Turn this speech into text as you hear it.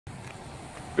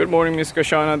Good morning, Ms.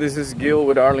 Kashana. This is Gil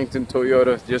with Arlington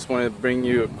Toyota. Just want to bring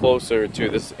you closer to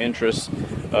this interest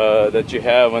that you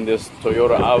have on this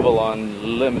Toyota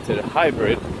Avalon Limited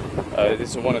Hybrid. This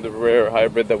is one of the rare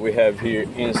hybrid that we have here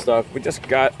in stock. We just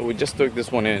took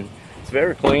this one in. It's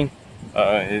very clean.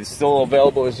 It's still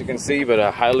available, as you can see, but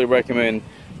I highly recommend,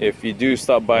 if you do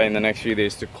stop by in the next few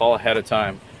days, to call ahead of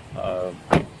time.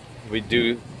 We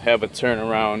do have a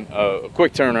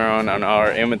quick turnaround on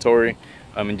our inventory.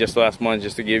 Just last month,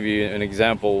 just to give you an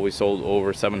example, we sold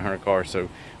over 700 cars. So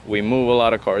we move a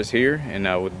lot of cars here, and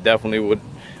I would definitely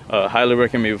highly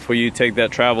recommend, before you take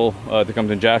that travel to come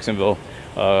to Jacksonville,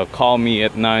 call me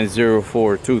at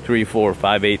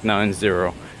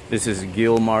 904-234-5890. This is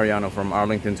Gil Mariano from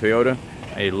Arlington Toyota.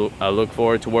 I look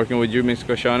forward to working with you, Ms.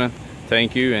 Kashana.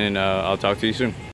 Thank you, and I'll talk to you soon.